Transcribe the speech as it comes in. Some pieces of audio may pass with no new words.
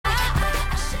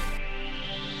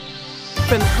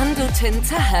From Handleton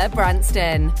to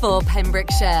Herbranston for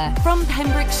Pembrokeshire. From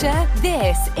Pembrokeshire,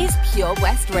 this is Pure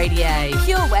West Radio.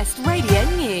 Pure West Radio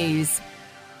News.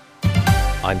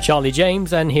 I'm Charlie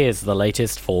James, and here's the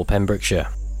latest for Pembrokeshire.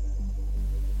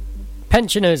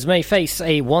 Pensioners may face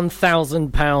a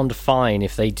 £1,000 fine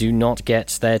if they do not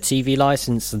get their TV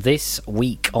licence this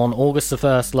week. On August the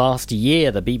 1st last year,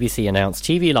 the BBC announced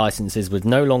TV licences would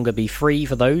no longer be free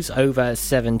for those over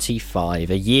 75.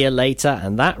 A year later,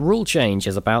 and that rule change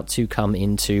is about to come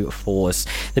into force.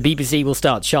 The BBC will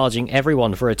start charging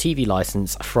everyone for a TV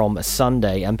licence from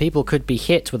Sunday, and people could be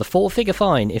hit with a four-figure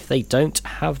fine if they don't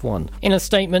have one. In a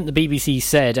statement, the BBC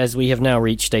said, as we have now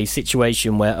reached a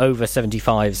situation where over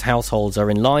 75's households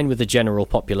are in line with the general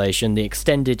population, the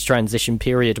extended transition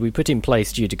period we put in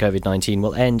place due to COVID-19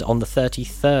 will end on the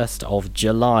 31st of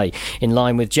July. In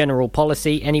line with general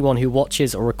policy, anyone who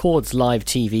watches or records live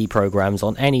TV programmes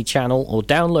on any channel or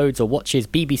downloads or watches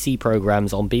BBC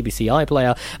programmes on BBC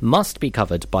iPlayer must be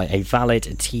covered by a valid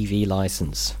TV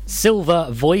licence. Silver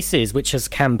Voices, which has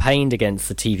campaigned against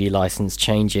the TV licence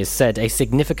changes, said a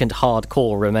significant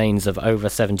hardcore remains of over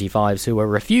 75s who are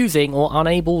refusing or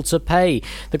unable to pay.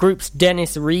 The group's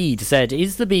Dennis Reed said,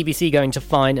 "Is the BBC going to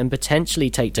fine and potentially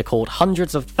take to court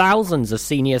hundreds of thousands of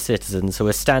senior citizens who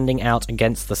are standing out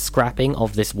against the scrapping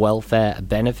of this welfare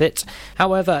benefit?"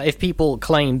 However, if people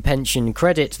claim pension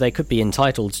credit, they could be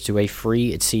entitled to a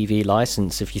free TV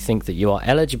licence. If you think that you are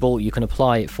eligible, you can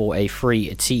apply for a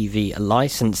free TV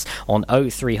licence on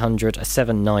 0300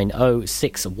 790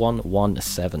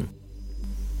 6117.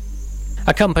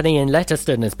 A company in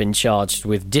Letterston has been charged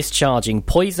with discharging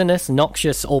poisonous,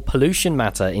 noxious or pollution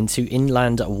matter into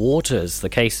inland waters. The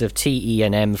case of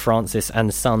TENM Francis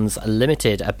and Sons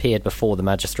Limited appeared before the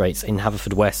magistrates in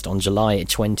Haverfordwest on July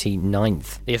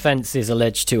 29th. The offence is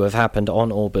alleged to have happened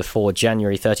on or before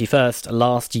January 31st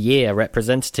last year.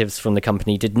 Representatives from the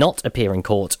company did not appear in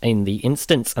court in the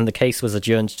instance, and the case was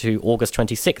adjourned to August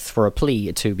 26th for a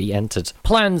plea to be entered.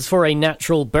 Plans for a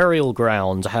natural burial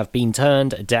ground have been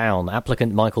turned down.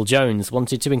 Applicant Michael Jones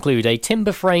wanted to include a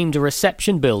timber-framed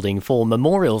reception building for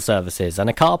memorial services and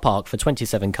a car park for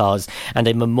 27 cars and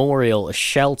a memorial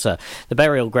shelter. The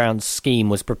burial ground scheme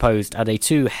was proposed at a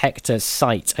 2-hectare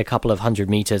site a couple of hundred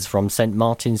metres from St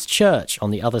Martin's Church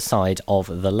on the other side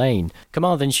of the lane.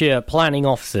 Carmarthenshire planning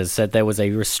officers said there was a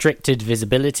restricted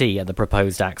visibility at the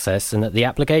proposed access and that the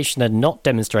application had not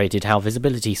demonstrated how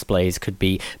visibility displays could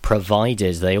be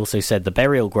provided. They also said the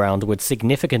burial ground would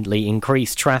significantly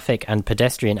increase traffic and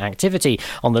pedestrian activity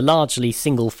on the largely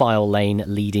single-file lane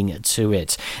leading to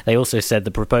it. They also said the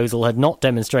proposal had not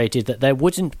demonstrated that there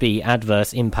wouldn't be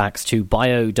adverse impacts to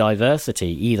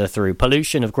biodiversity, either through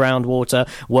pollution of groundwater,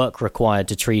 work required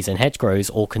to trees and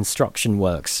hedgerows, or construction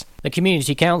works. The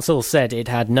Community Council said it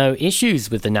had no issues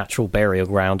with the natural burial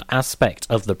ground aspect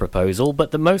of the proposal,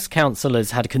 but that most councillors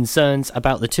had concerns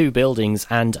about the two buildings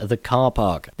and the car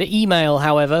park. The email,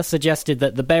 however, suggested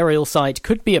that the burial site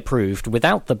could be approved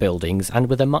without the buildings and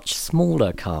with a much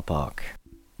smaller car park.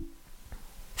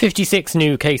 56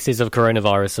 new cases of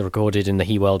coronavirus are recorded in the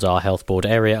Hywel Dda Health Board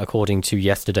area, according to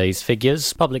yesterday's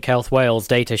figures. Public Health Wales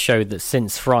data showed that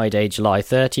since Friday, July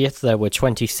 30th, there were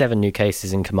 27 new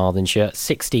cases in Carmarthenshire,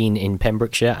 16 in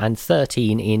Pembrokeshire and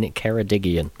 13 in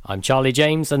Ceredigion. I'm Charlie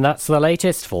James, and that's the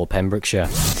latest for Pembrokeshire.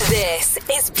 This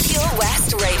is Pure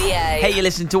West Radio. Hey, you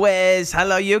listen to Wes.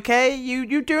 Hello, you okay?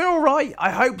 You doing all right? I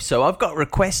hope so. I've got a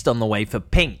request on the way for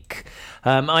Pink.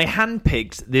 I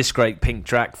handpicked this great Pink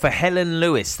track for Helen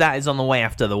Lewis. That is on the way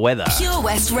after the weather. Pure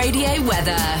West Radio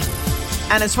weather.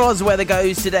 And as far as the weather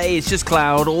goes today, it's just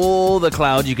cloud. All the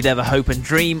cloud you could ever hope and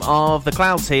dream of. The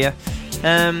clouds here.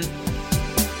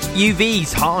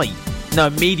 UV's high. No,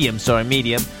 medium.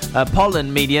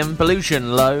 Pollen, medium.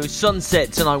 Pollution, low.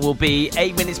 Sunset tonight will be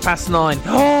 8 minutes past 9.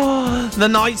 Oh, the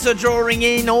nights are drawing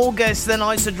in. August, the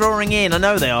nights are drawing in. I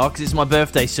know they are, because it's my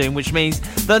birthday soon, which means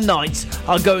the nights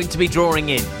are going to be drawing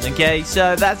in. Okay,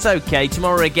 so that's okay.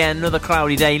 Tomorrow again, another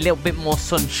cloudy day. A little bit more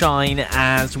sunshine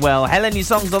as well. Helen, your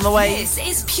song's on the way. This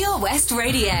is Pure West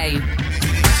Radio.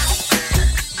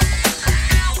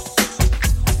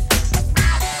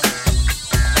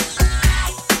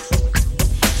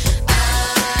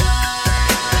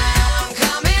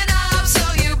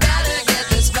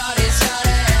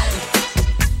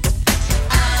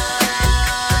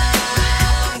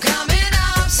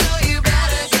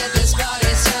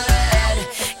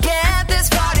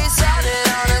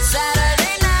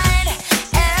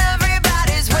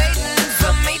 Everybody's waiting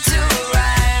for me to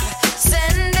arrive.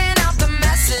 Sending out the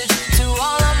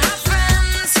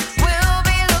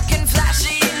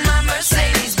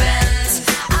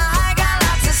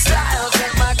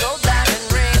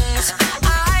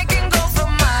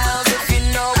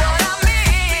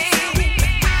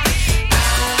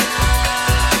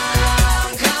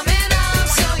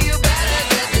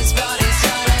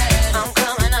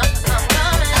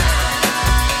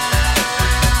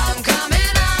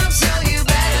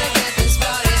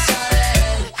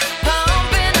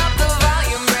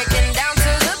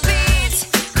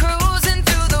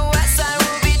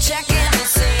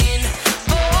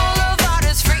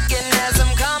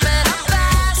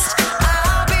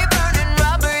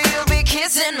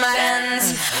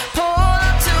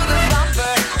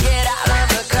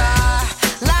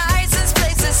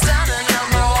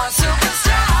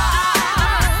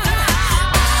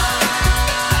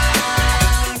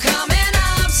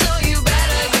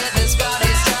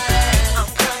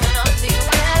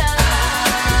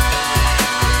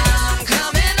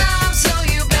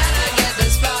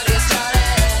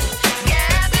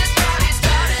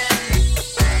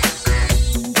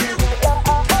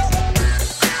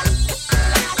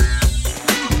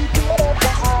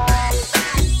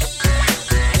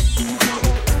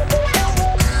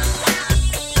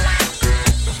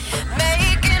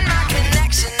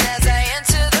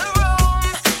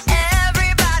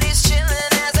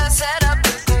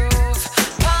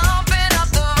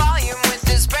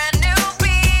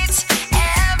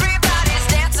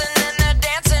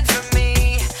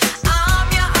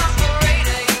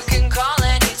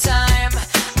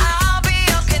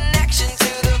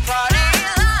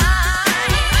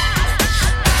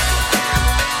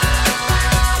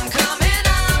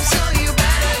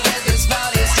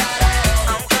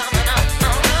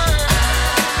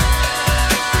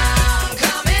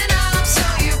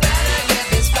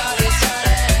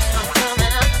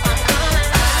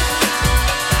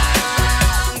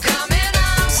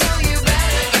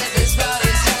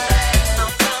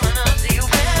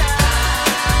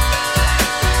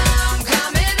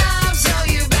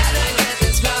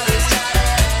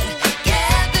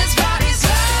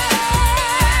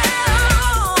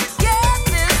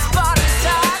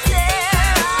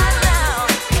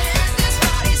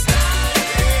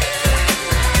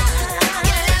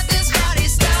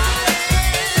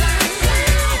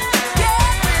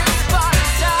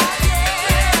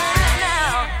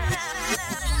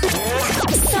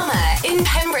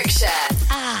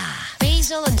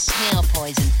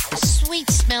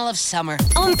smell of summer.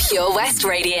 On Pure West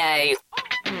Radio.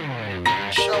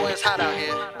 Sure is hot out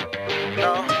here.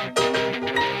 No,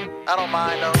 I don't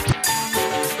mind though.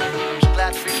 Just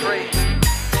glad to be free. You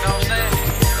know what I'm saying?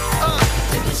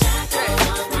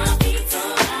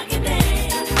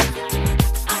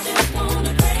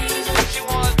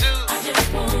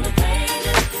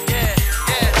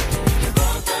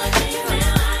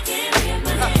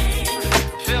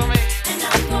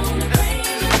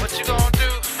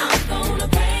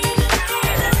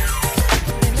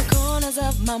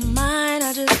 My mind,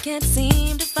 I just can't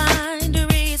seem to find a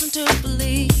reason to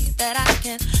believe that I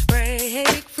can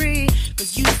break free.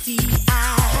 Cause you see, I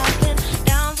have been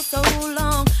down for so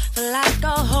long, feel like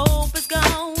all hope is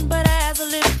gone. But as I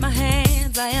lift my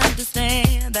hands, I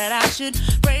understand that I should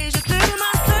praise you through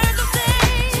my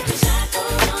circumstance. Take the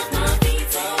shackles off my feet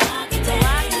so I can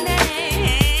dance.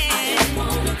 I just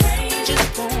wanna praise you.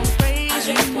 Just wanna praise you. I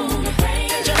just wanna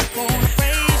praise you. Just wanna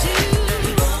praise you.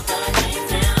 You broke the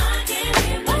chains and I can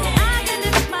live my head. I can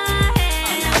lift my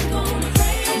head. I'm gonna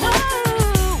praise you.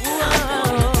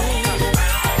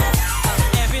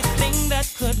 Everything that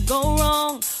could go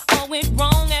wrong, all went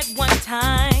wrong at one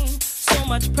time. So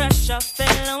much pressure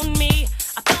fell on me.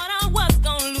 I thought I was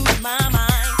gonna lose my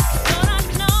mind. But I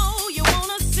know you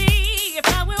wanna see if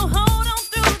I will hold on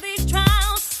through these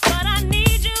trials. But I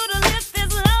need you to lift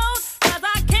this load, cause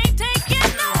I can't take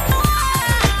it no more.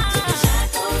 Take the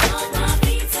shackles off my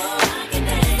feet so I can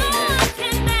dance. So I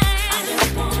can dance. I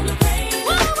just wanna praise you. I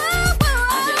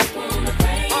just wanna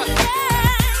praise you.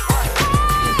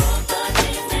 You broke the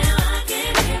chains, now I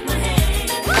can lift my head.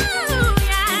 I'm gonna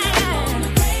praise you.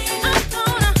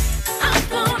 I'm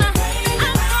gonna praise you.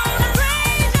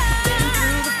 Been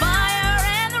through the fire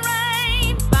and the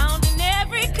rain, bound in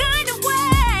every kind of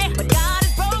way. But God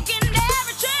has broken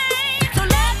every chain, so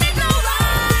let me go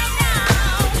right now.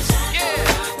 Take the shackles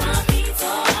off my feet so I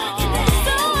can dance.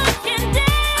 So I can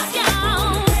dance, y'all. I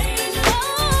wanna praise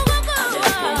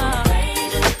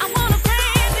you. You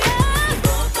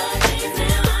broke the chains,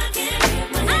 now I can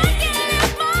lift my head. I can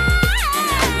lift my head.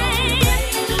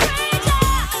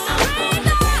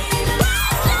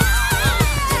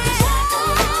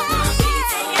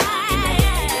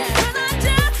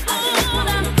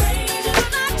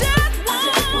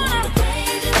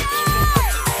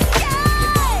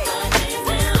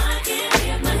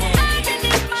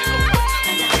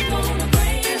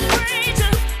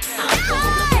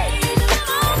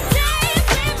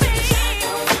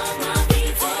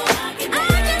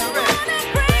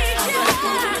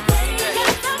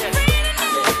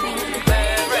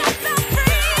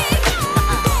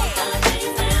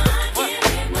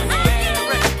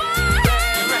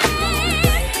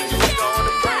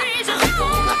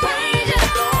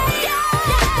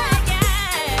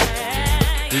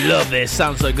 you. Love this,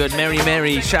 sounds so good. Mary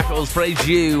Mary, Shackles Praise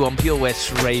You on Pure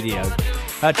West Radio.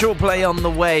 Triple Play on the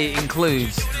way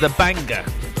includes the banger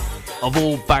of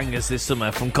all bangers this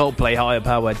summer from Coldplay, Higher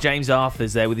Power. James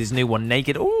Arthur's there with his new one,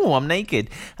 Naked. Oh, I'm naked.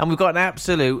 And we've got an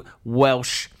absolute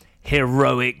Welsh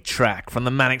heroic track from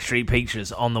the Manic Street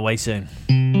Preachers on the way soon.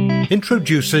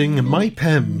 Introducing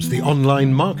MyPems, the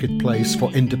online marketplace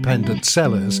for independent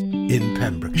sellers in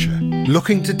Pembrokeshire.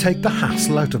 Looking to take the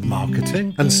hassle out of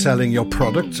marketing and selling your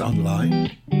products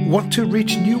online? Want to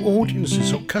reach new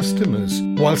audiences or customers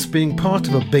whilst being part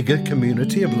of a bigger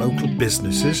community of local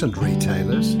businesses and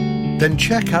retailers? Then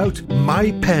check out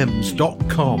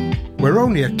mypems.com. We're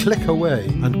only a click away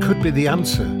and could be the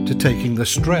answer to taking the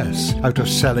stress out of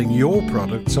selling your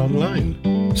products online.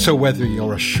 So whether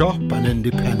you're a shop, an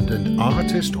independent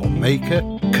artist or maker,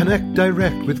 connect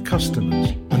direct with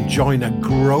customers and join a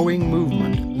growing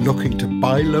movement looking to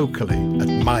buy locally at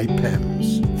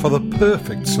MyPems. For the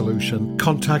perfect solution,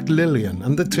 contact Lillian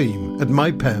and the team at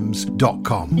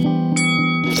mypems.com.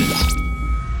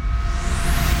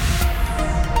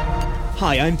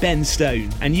 Hi, I'm Ben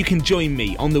Stone, and you can join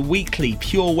me on the weekly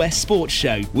Pure West Sports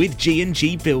Show with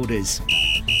G&G Builders.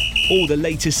 All the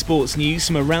latest sports news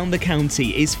from around the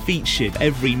county is featured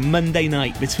every Monday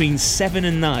night between 7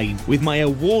 and 9 with my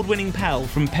award-winning pal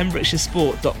from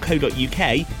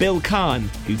PembrokeshireSport.co.uk, Bill Kahn,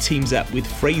 who teams up with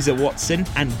Fraser Watson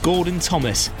and Gordon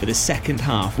Thomas for the second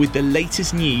half with the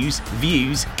latest news,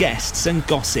 views, guests and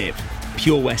gossip.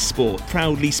 Pure West Sport,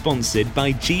 proudly sponsored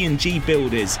by G&G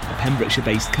Builders, a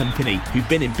Pembrokeshire-based company who've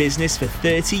been in business for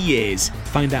 30 years.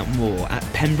 Find out more at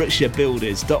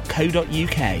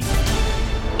pembrokeshirebuilders.co.uk.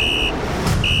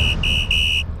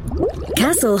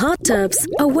 Castle Hot Tubs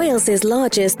are Wales's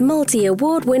largest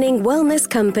multi-award-winning wellness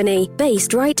company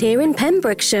based right here in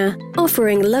Pembrokeshire,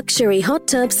 offering luxury hot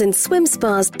tubs and swim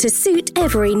spas to suit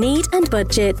every need and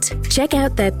budget. Check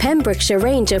out their Pembrokeshire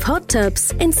range of hot tubs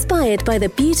inspired by the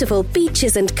beautiful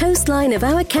beaches and coastline of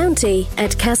our county at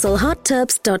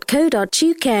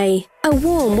castlehottubs.co.uk. A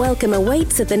warm welcome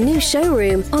awaits at the new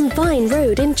showroom on Vine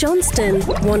Road in Johnston.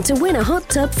 Want to win a hot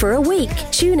tub for a week?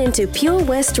 Tune into Pure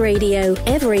West Radio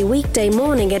every weekday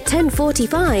morning at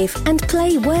 10:45 and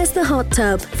play Where's the Hot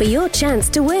Tub for your chance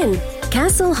to win.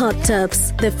 Castle Hot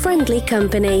Tubs, the friendly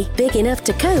company, big enough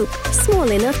to cope,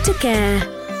 small enough to care.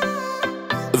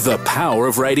 The power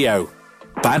of radio.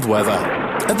 Bad weather.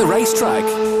 At the racetrack.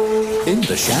 In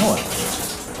the shower.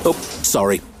 Oh,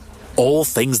 sorry. All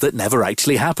things that never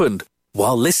actually happened.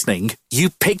 While listening, you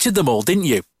pictured them all, didn't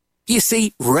you? You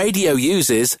see, radio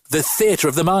uses the theatre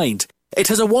of the mind. It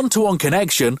has a one-to-one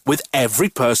connection with every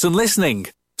person listening.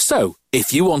 So,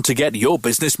 if you want to get your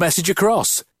business message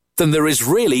across, then there is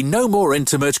really no more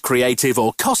intimate, creative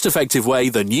or cost-effective way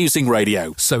than using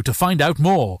radio. So to find out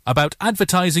more about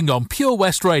advertising on Pure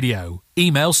West Radio,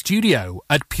 email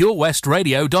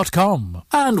studio@purewestradio.com.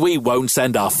 And we won't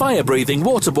send our fire-breathing,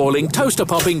 water-boiling,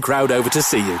 toaster-popping crowd over to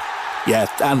see you. Yeah,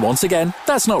 and once again,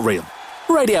 that's not real.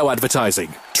 Radio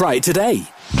advertising. Try it today.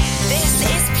 This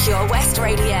is Pure West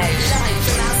Radio, live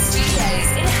from our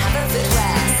studios in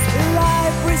Haverfordwest.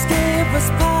 Libraries give us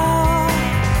power.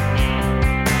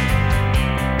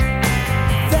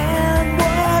 Then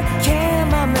what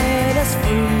came and made us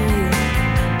free?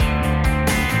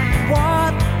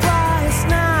 What price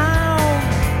now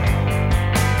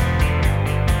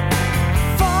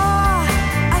for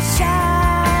a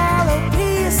shallow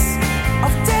piece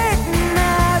of dignity?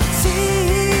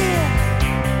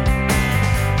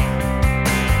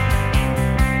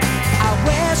 I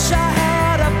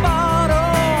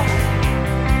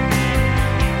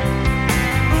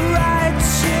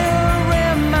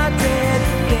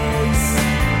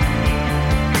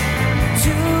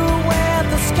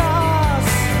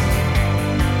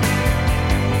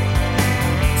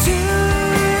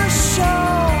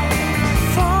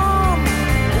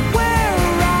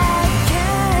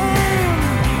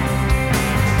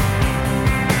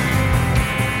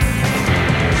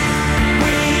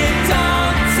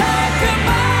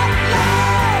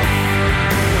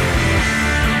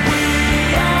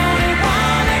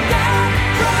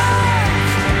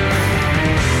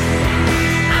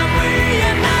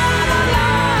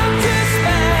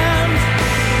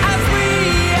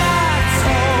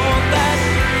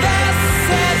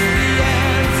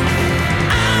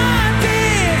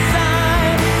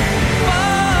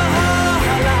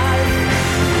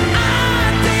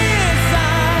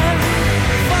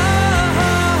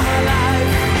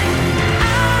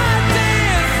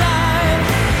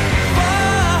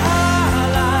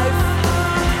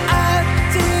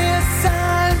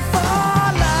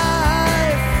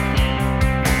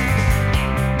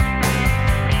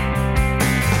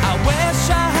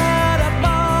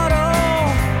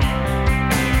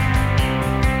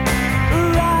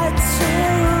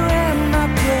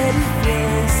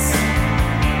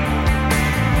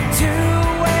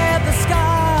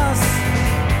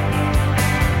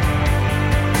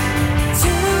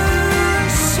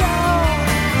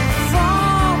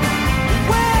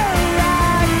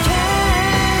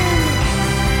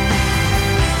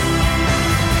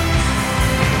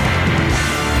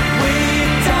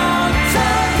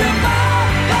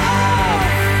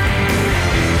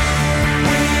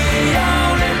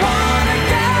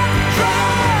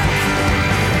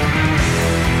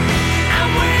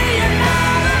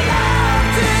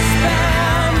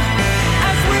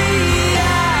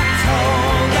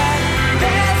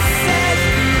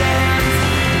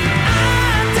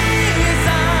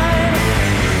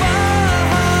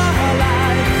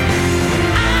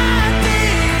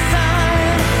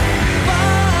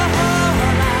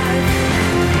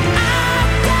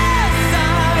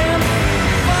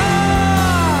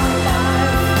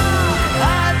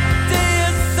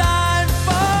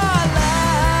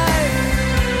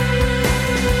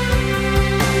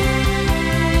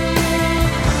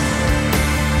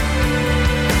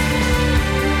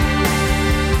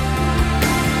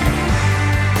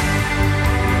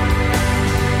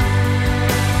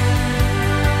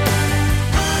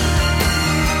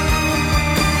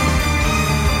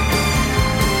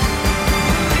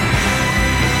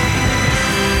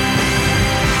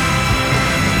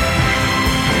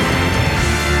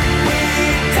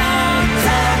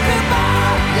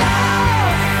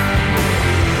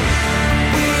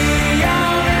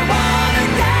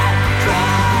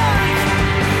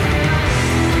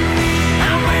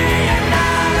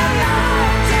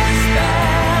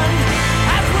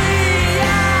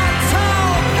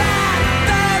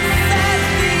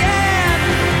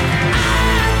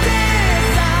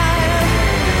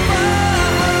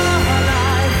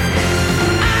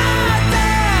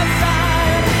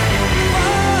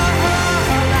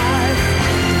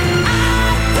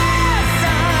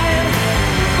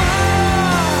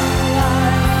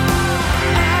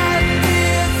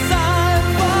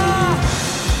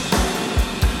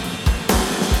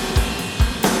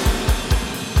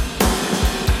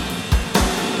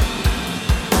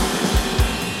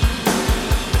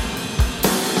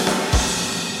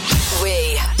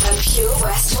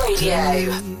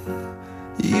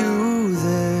you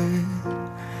there?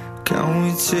 Can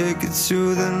we take it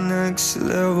to the next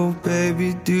level,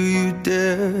 baby? Do you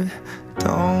dare?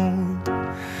 Don't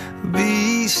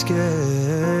be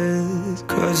scared,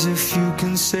 'cause if you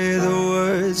can say the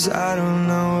words, I don't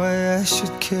know why I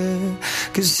should care.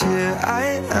 'Cause here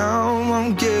I am,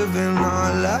 I'm giving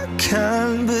all I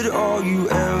can, but all you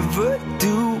ever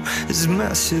do is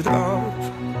mess it up.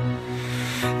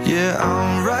 Yeah,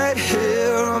 I'm right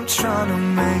here, I'm trying to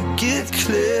make it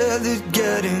clear that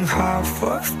getting half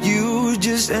of you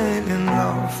just ain't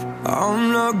enough.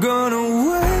 I'm not gonna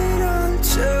wait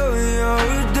until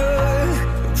you're done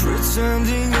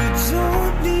pretending you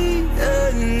don't need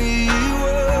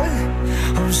anyone.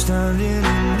 I'm standing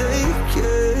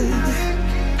naked,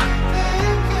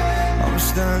 I'm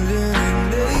standing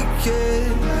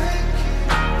naked.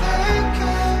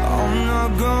 I'm not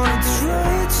gonna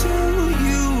try to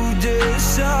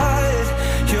decide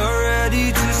you're ready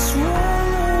to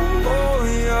swallow all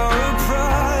your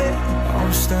pride.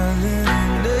 I'm standing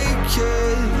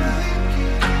naked,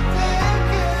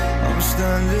 I'm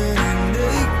standing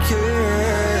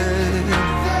naked.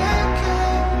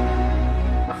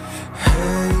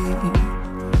 Hey,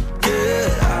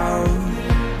 get out,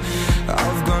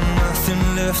 I've got nothing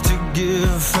left to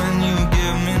give and you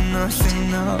give me nothing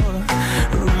now.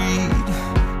 Read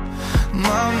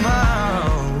my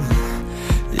mouth.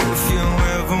 If you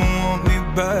ever want me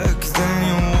back, then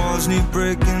your walls need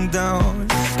breaking down.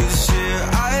 'Cause here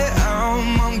I am,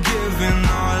 I'm giving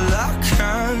all I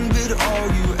can, but all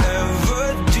you ever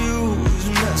do is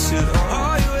mess it up.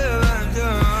 All you ever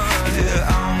do.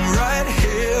 Yeah, I'm right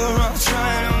here, I'm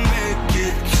trying to make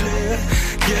it clear.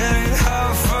 Getting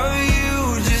half of you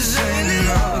just ain't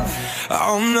enough.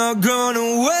 I'm not gonna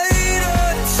wait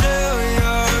until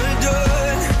you're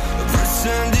done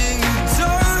pretending you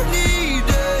don't need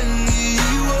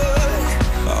anyone.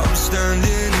 I'm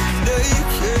standing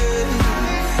naked,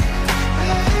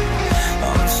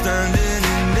 I'm standing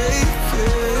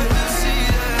naked.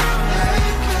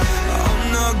 I'm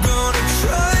not gonna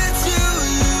try till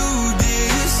you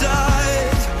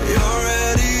decide you're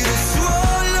ready to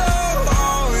swallow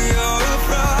all your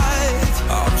pride.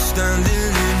 I'm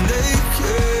standing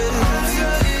naked,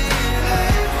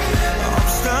 I'm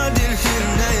standing here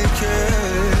naked.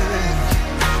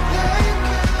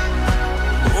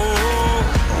 Oh,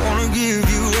 I wanna give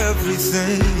you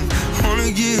everything, I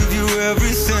wanna give you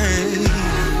everything.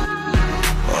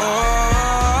 Oh,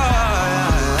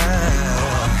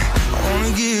 I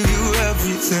wanna give you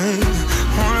everything,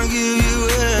 I wanna give you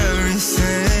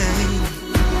everything.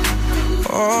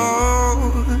 Oh,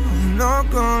 I'm not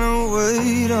gonna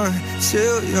wait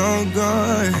until you're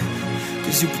gone,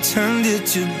 'cause you pretend that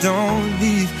you don't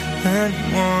need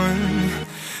anyone.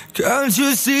 Can't you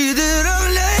see that I'm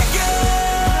naked?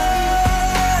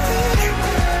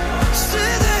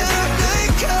 See that I'm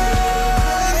naked.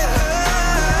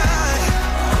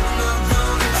 I'm not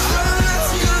gonna try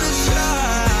to decide.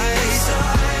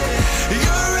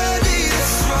 You're ready to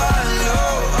swallow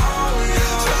all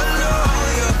your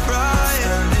pride.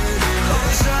 I'm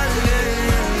standing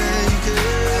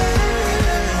naked.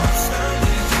 I'm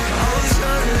standing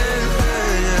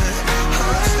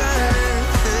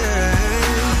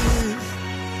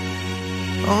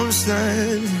I'm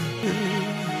standing.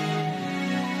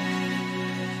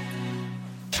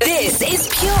 This is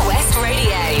Pure West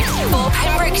Radio for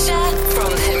Pembrokeshire,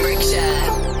 from Pembrokeshire.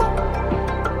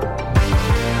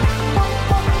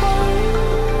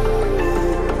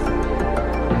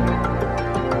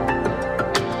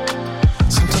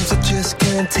 Sometimes I just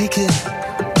can't take it.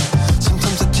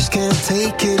 Sometimes I just can't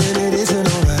take it, and it isn't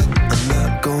alright. I'm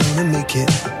not gonna make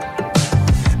it,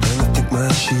 and I think my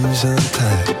shoes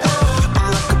untied. I'm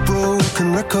like a broken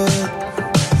record.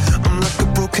 I'm like a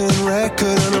broken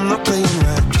record, and I'm not playing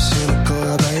right. Just cynical,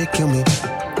 how about you kill me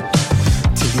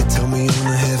till you tell me on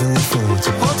the heavenly phone.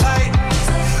 So hold tight,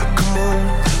 come on,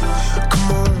 come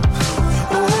on.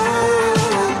 Oh,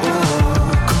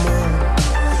 come on,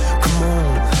 come on.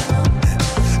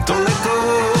 Don't let go.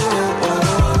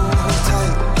 Hold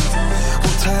tight,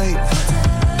 hold tight.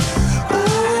 Oh,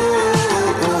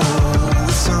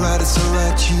 it's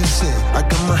alright, you said. I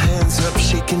got my hands up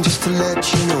shaking just to let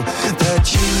you know that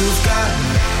you've got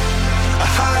a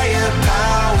higher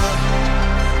power.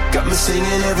 Got me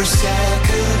singing every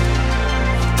second,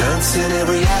 dancing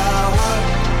every hour.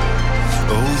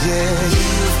 Oh yeah,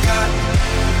 you've got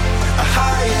a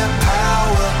higher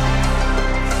power,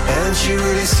 and she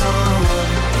really someone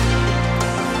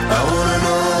I wanna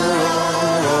know.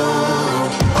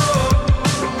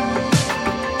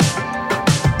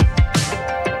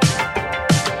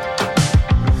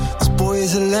 This boy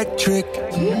is electric.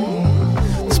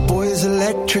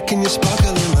 electric and you're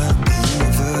sparkling. My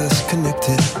universe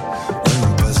connected when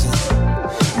I'm buzzing.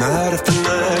 Night after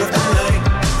night after night.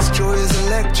 This joy is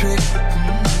electric.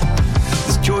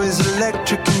 This joy is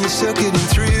electric and you're circuiting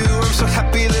through. I'm so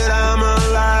happy that I'm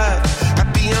alive.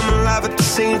 Happy I'm alive at the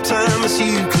same time as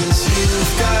you. Cause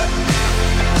you've got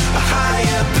a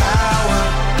higher power.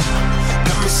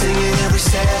 Got me singing every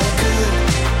second,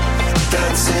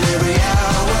 dancing every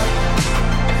hour.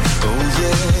 Oh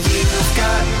yeah, you've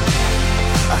got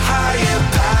a higher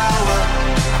power.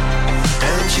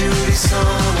 And you really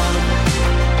someone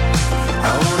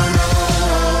I wanna know.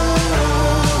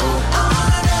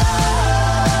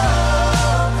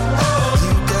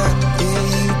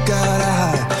 You got a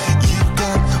high. You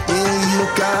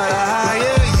got a high.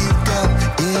 Yeah, you got a high.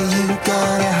 You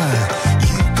got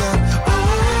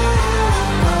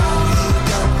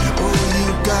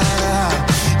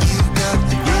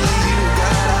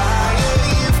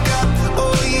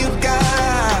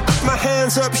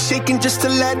up shaking just to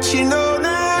let you know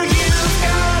now you've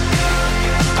got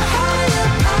a higher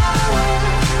power.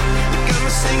 You got me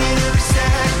singing every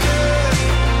second,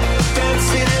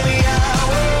 dancing every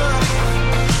hour.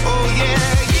 Oh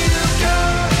yeah, you've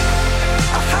got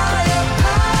a higher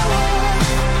power.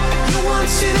 You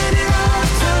want it any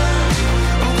lifetime.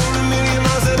 I'm going a million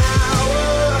miles an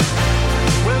hour.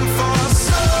 Went for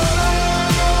so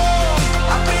long,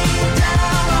 I've been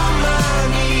down on my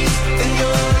knees in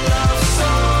your love.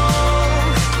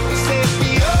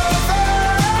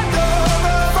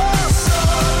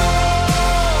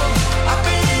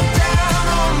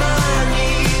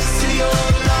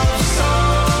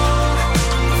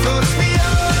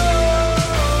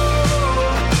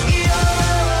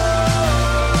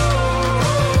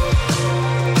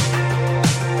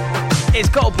 It's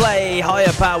got to play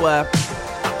Higher Power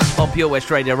on Pure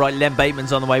West Radio. Right, Len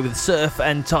Bateman's on the way with Surf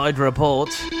and Tide Report.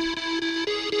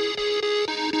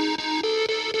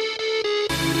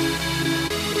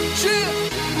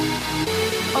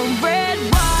 Red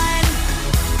wine,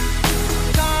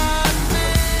 God,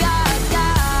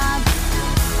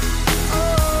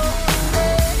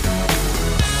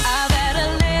 I've had a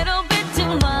little bit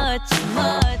too much.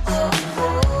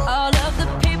 All of the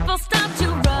people start to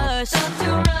rush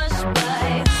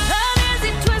by. An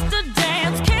easy twist of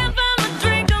dance, can't find my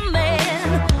drink, I'm in.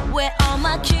 Where all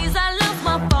my keys, I lost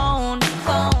my phone.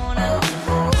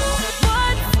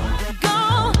 What's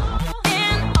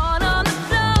going on the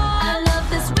floor? I love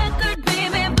this record,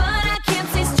 baby, but I can't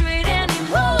see straight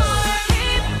anymore.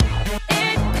 Keep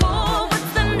it cool,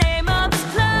 what's the name of this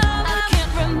club? I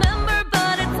can't remember,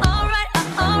 but it's alright.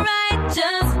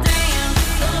 Just dance,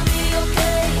 gonna be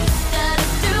okay.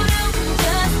 Da-da-doo-doo,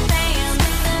 just dance.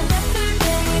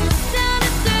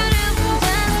 Da-da-doo-doo,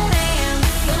 just dance.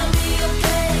 Gonna be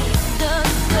okay.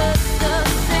 Just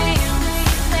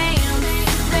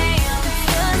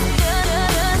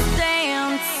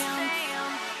dance.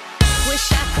 Wish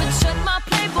I could shut my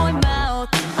Playboy mouth.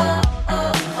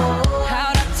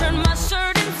 How'd I turn my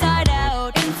shirt inside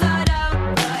out? Control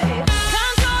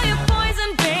your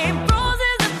poison, babe.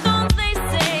 Roses are thorns, they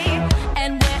say.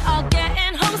 And we're all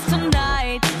getting hoes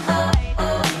tonight.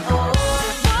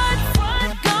 What's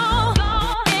going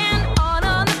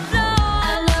on the floor?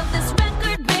 I love this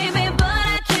record, baby, but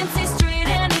I can't see straight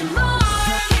anymore.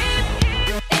 Keep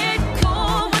it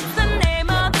cool, what's the name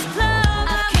of this club?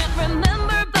 I can't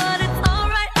remember, but it's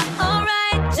alright.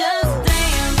 Just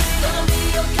dance, gonna be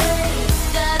okay.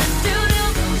 Da-da-doo-doo,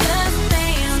 just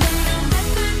dance.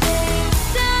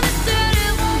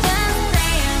 Da-da-doo-doo, just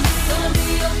dance. Gonna be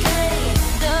okay.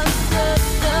 Just dance.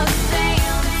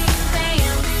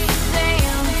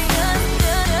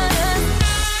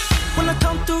 When I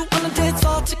come through on the dance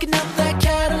floor, checking out that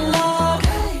catalog.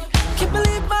 Can't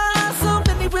believe my eyes, so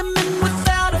many women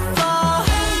without a flaw.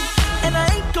 And I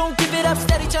ain't gon' give it up,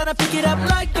 steady tryna pick it up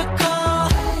like a call.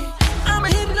 I'ma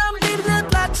hit it, I'm leaving that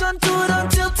black sun to it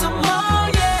until tomorrow,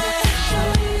 yeah.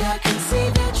 Shawty, I can see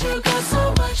that you got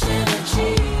so much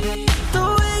energy. The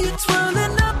way you're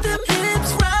twirling up them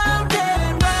hips round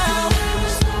and round.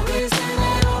 There's no reason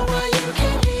at all why you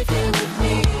can't leave here with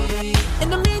me. In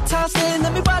the meantime, stay,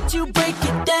 let me watch you break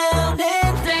it down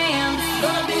and dance.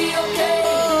 Gonna be okay.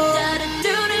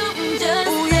 Da-da-doo-doo,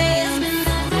 just dance.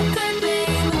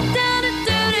 Da-da-doo-doo, just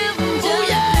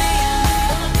dance.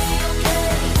 Gonna be okay.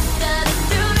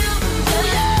 Da-da-doo-doo,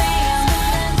 just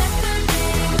dance.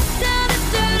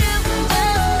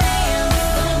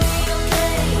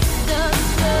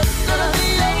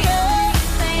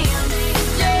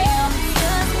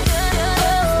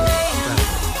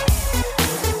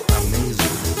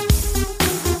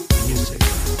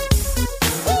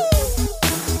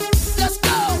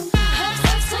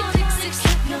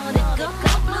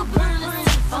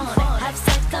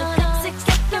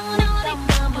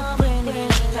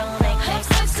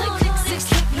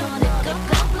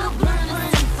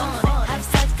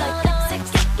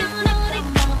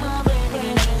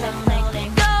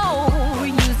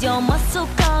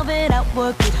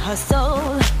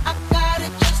 soul. I got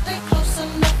it, just stay close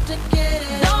enough to get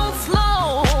it. Don't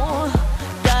slow,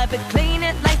 drive it, clean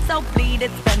it, lights out, bleed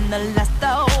it, spend the last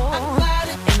though. I got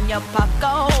it in your pocket. I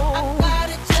got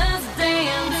it, just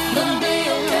dance, gonna be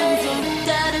okay.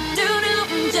 Da da do do,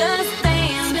 just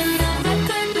dance. Spin that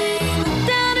record, baby.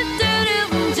 Da da do do,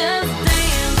 just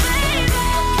dance, baby.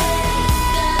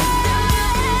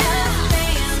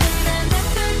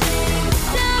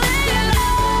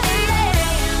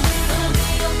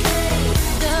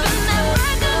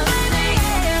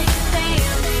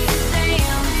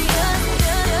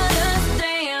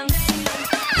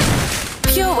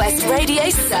 Pure West Radio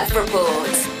Surf Report.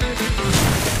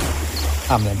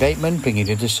 I'm Len Bateman, bringing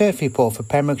you the surf report for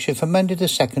Pembrokeshire for Monday the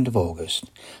 2nd of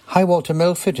August. High water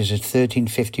Milford is at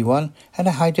 1351 and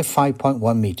a height of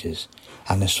 5.1 metres.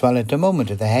 And the swell at the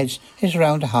moment at the heads is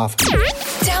around a half a metre.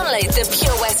 Download the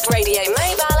Pure West Radio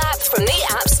mobile app from the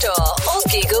App Store or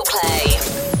Google Play.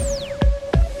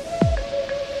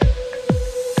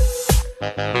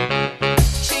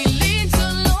 She leads a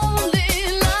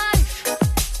lonely life.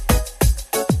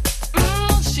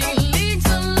 She leads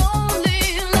a lonely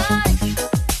life.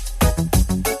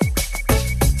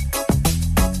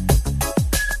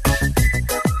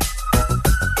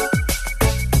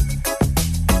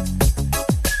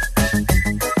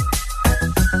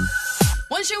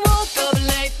 When she woke up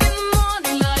late in the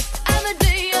morning light and the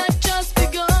day had just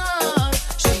begun,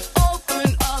 she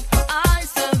opened up her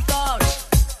eyes and thought,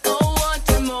 oh, what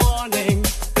a morning.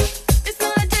 It's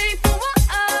not a day for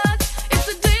work, it's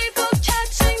a day for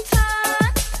catching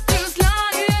time. Just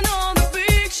lying on the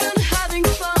beach and having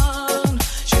fun.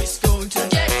 She's going to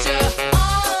get you.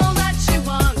 All that she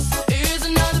wants is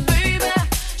another baby.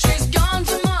 She's gone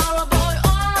tomorrow, boy.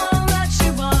 All that she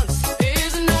wants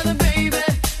is another baby.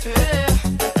 Yeah.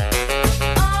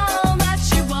 All that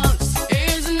she wants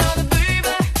is another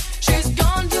baby. She's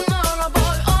gone tomorrow,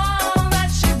 boy. All that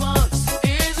she wants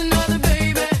is another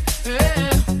baby.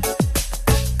 Yeah.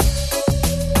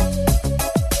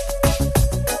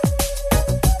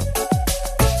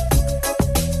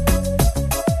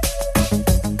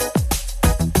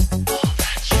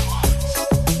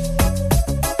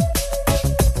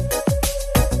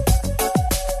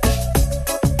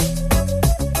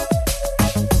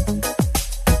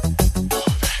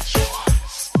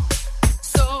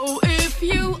 So if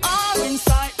you are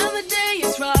inside and the day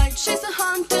is right, she's the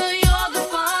hunter, you're the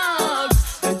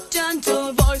fox. A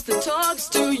gentle voice that talks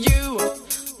to you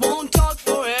won't talk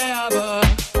forever.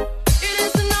 It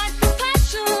is a night for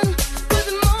passion, but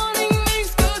the morning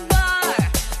means goodbye.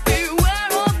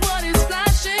 Beware of what is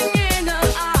flashing in her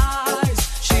eyes.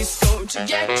 She's going to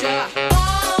get ya.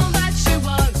 All that she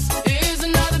wants is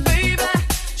another baby.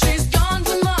 She's gone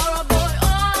tomorrow, boy.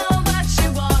 All that she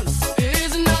wants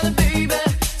is another baby.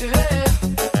 Yeah.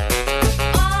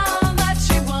 All that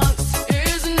she wants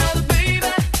is another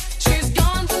baby. She's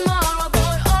gone tomorrow,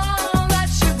 boy. All that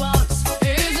she wants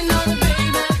is another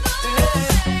baby.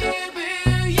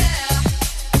 Yeah. All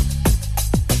that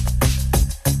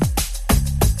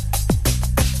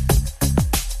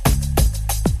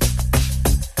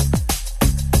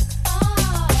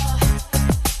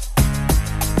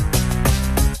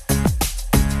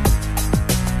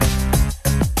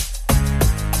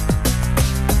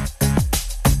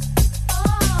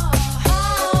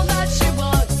she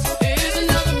wants is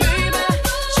another baby.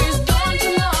 She's gone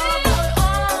tomorrow, boy.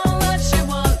 All that she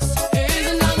wants is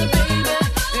another baby.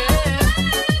 Yeah.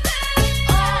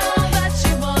 All that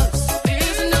she wants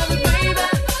is another baby.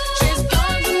 She's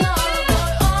gone tomorrow,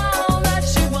 boy. All that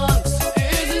she wants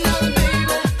is another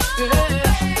baby.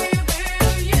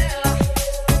 Yeah.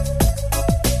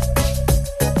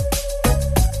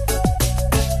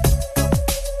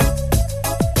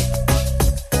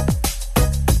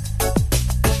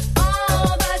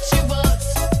 All that she wants.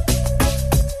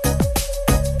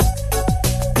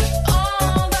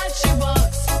 All that she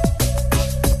wants.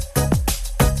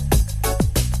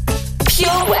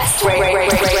 Pure West Radio.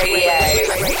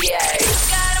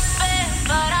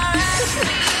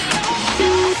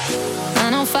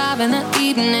 Nine oh 5 in the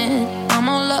evening, I'm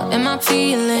all up in my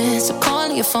feelings. So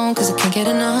calling your phone cause I can't get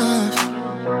enough.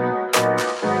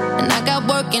 And I got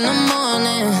work in the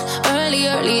morning,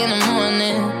 early in the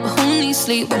morning. But who needs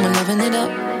sleep when we're living it up?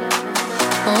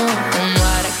 Oh, and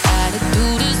what I gotta do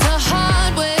this the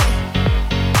hard way.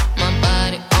 My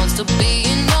body wants to be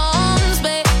in arms,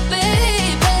 baby.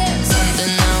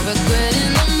 Something I regret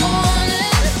in the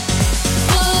morning.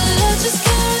 But I just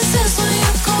can't resist when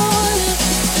you're calling.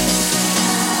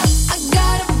 I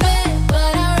got a bed,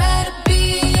 but I'd rather be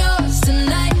yours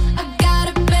tonight. I got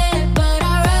a bed, but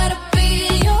I'd rather be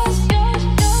yours.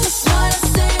 That's what I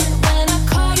said when I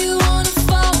call you on the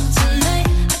phone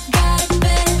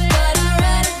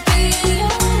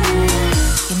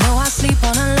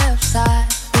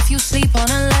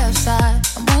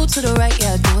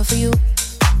for you.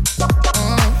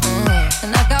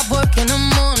 And I got work in the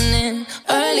morning,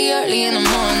 early in the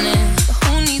morning. But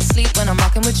who needs sleep when I'm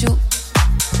rocking with you?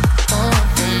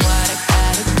 And what I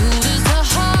gotta do is the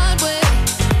hard way.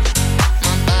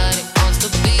 My body wants to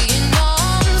be in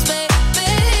arms, baby.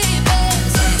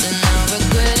 Something I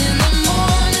regret in the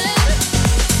morning.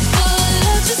 But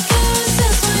love just can't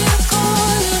resist when you're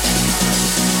calling.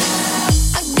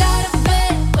 I got a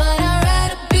bed, but I'd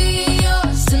rather be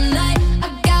yours tonight. I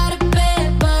got a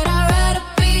bed, but I'd rather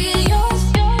be yours.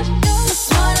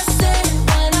 That's what I said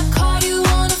when I called you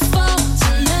on the phone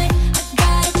tonight. I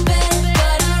got a bed,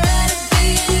 but I'd rather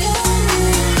be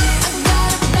yours. I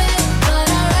got a bed, but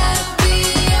I'd rather be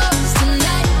yours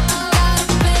tonight. I got a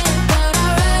bed, but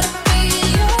I'd rather be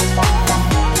yours.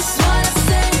 That's what I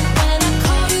said when I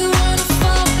called you on the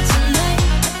phone tonight. I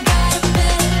got a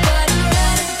bed, but I'd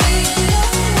rather be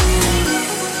yours.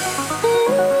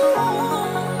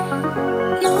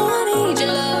 No, I need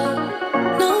your love.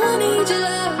 No, I need your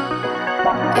love.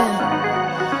 Yeah.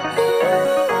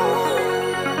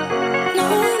 No, I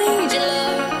need your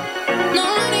love. No, I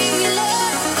need your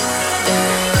love.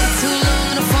 Way too long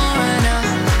on the phone right now.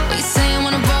 What you saying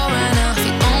wanna roll right now? If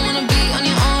you don't wanna be on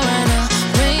your own right now,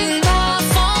 ring my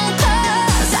phone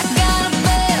 'cause I got a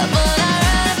bed, but I'd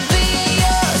rather be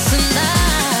yours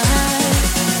tonight.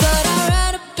 But I'd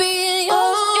rather be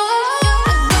yours. I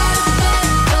got a bed,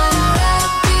 but I'd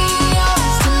rather be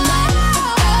yours tonight. I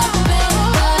got a bed,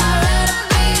 but I'd rather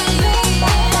be yours.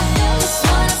 That's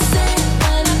what I said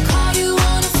when I called you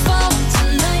on the phone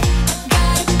tonight. I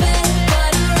got a bed,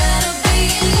 but I'd rather be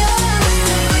yours.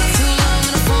 Way too long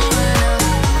on the phone right now.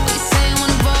 What you saying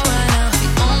wanna roll right now? If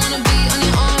you don't wanna be on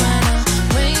your own right now,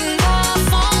 ring my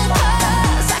phone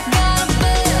 'cause I got a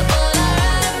bed, but I'd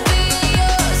rather be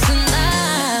yours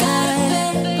tonight. Got a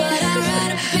bed, but I'd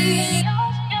rather be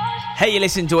yours. Hey, you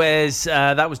listen to us.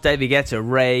 That was David Guetta,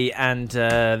 Ray, and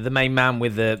the main man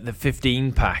with the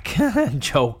 15 pack,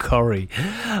 Joel Corey,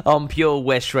 on Pure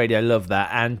West Radio. Love that.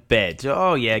 And bed.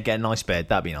 Oh yeah, get a nice bed.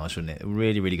 That'd be nice, wouldn't it?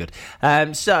 Really, really good.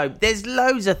 So there's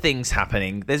loads of things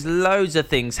happening. There's loads of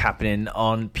things happening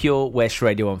on Pure West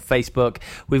Radio on Facebook.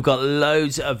 We've got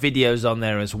loads of videos on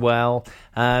there as well.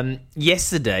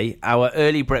 Yesterday, our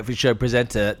early breakfast show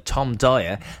presenter Tom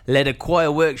Dyer led a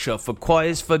choir workshop for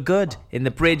Choirs for Good in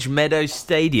the Bridge Meadows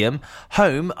Stadium,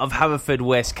 home of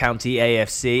Haverfordwest County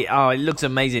AFC. Oh, it looks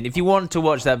amazing. If you want to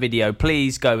watch that video,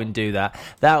 please go and do that.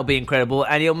 That'll be incredible,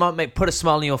 and it might put a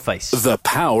smile on your face. The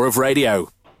power of radio.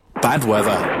 Bad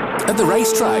weather. At the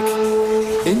racetrack.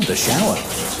 In the shower.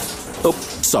 Oh,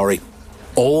 sorry.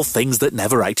 All things that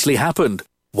never actually happened.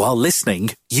 While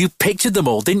listening, you pictured them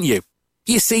all, didn't you?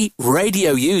 You see,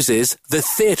 radio uses the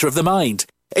theatre of the mind.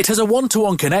 It has a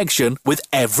one-to-one connection with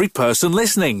every person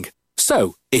listening.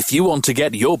 So, if you want to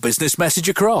get your business message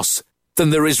across, then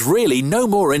there is really no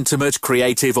more intimate,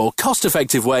 creative or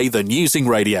cost-effective way than using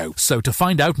radio. So to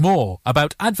find out more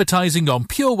about advertising on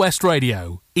Pure West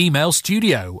Radio, email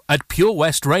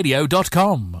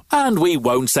studio@purewestradio.com. And we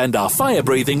won't send our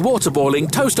fire-breathing, water-boiling,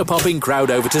 toaster-popping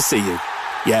crowd over to see you.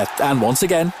 Yeah, and once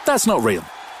again, that's not real.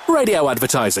 Radio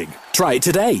advertising. Try it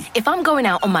today. If I'm going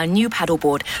out on my new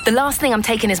paddleboard, the last thing I'm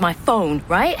taking is my phone,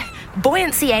 right?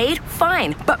 Buoyancy aid,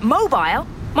 fine. But mobile?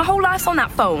 My whole life's on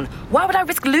that phone. Why would I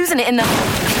risk losing it in the...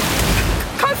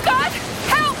 Coast Guard!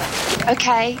 Help!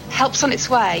 Okay, help's on its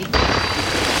way.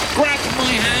 Grab my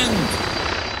hand!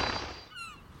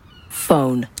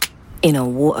 Phone. In a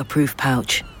waterproof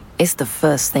pouch. It's the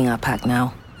first thing I pack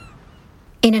now.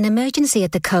 In an emergency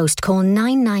at the coast, call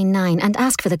 999 and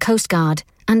ask for the Coast Guard.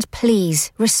 And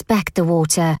please, respect the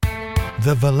water.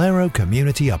 The Valero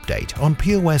Community Update on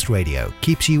Pure West Radio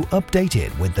keeps you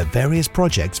updated with the various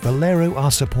projects Valero are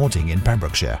supporting in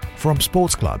Pembrokeshire, from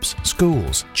sports clubs,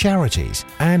 schools, charities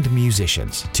and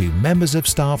musicians to members of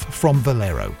staff from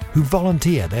Valero who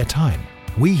volunteer their time.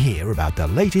 We hear about the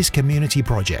latest community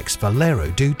projects Valero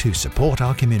do to support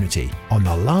our community on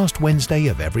the last Wednesday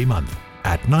of every month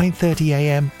at 9:30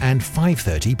 a.m. and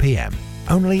 5:30 p.m.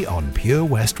 only on Pure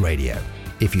West Radio.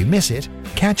 If you miss it,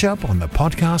 catch up on the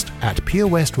podcast at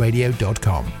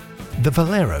purewestradio.com. The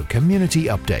Valero Community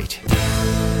Update.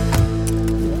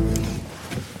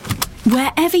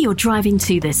 Wherever you're driving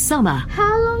to this summer,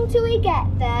 how long till we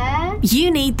get there?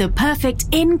 You need the perfect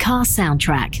in-car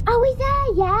soundtrack. Are we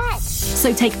there yet?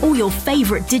 So take all your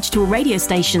favourite digital radio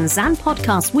stations and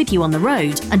podcasts with you on the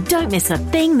road and don't miss a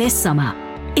thing this summer.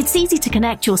 It's easy to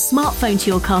connect your smartphone to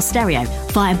your car stereo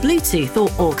via Bluetooth or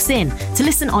aux-in to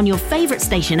listen on your favourite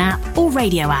station app or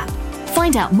radio app.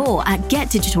 Find out more at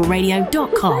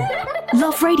getdigitalradio.com.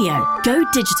 Love radio. Go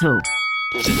digital.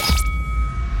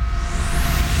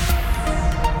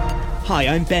 Hi,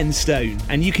 I'm Ben Stone,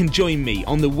 and you can join me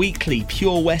on the weekly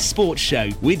Pure West Sports Show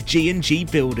with G&G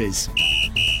Builders.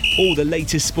 All the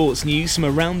latest sports news from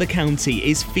around the county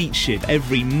is featured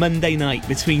every Monday night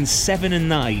between 7 and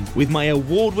 9 with my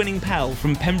award-winning pal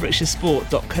from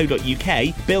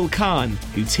pembrokeshiresport.co.uk, Bill Kahn,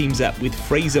 who teams up with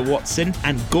Fraser Watson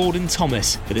and Gordon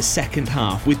Thomas for the second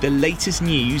half with the latest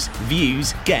news,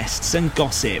 views, guests and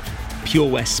gossip.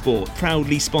 Pure West Sport,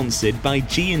 proudly sponsored by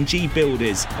G&G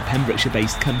Builders, a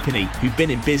Pembrokeshire-based company who've been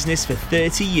in business for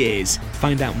 30 years.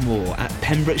 Find out more at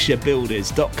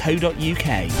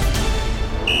pembrokeshirebuilders.co.uk.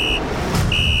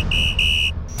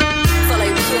 Follow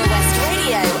Pure West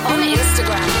Radio on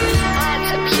Instagram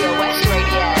at Pure West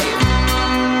Radio.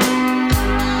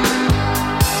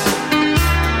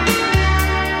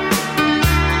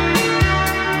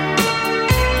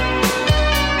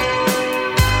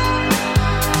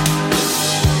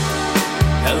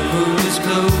 Heaven is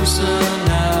closer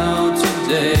now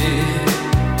today.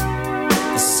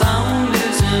 The sound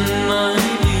is in my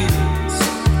ears.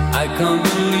 I can't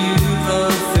believe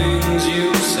the things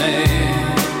you say.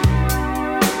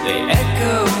 They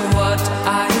echo what I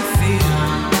feel,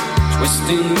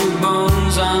 twisting the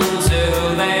bones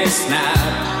until they snap.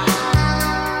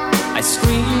 I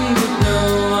scream but no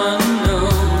one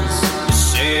knows. You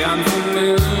say I'm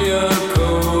familiar,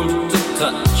 cold to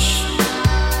touch,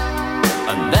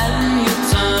 and then you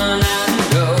turn and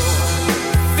go.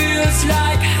 Feels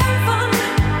like heaven.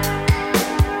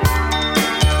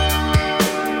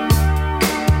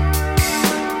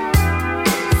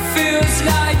 Feels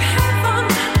like heaven.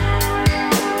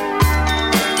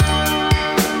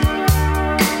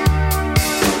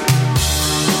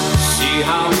 See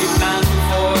how we plan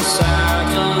for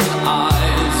certain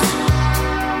eyes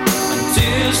and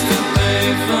tears to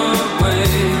pave the way.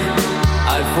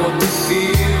 I fought the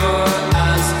fever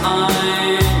as I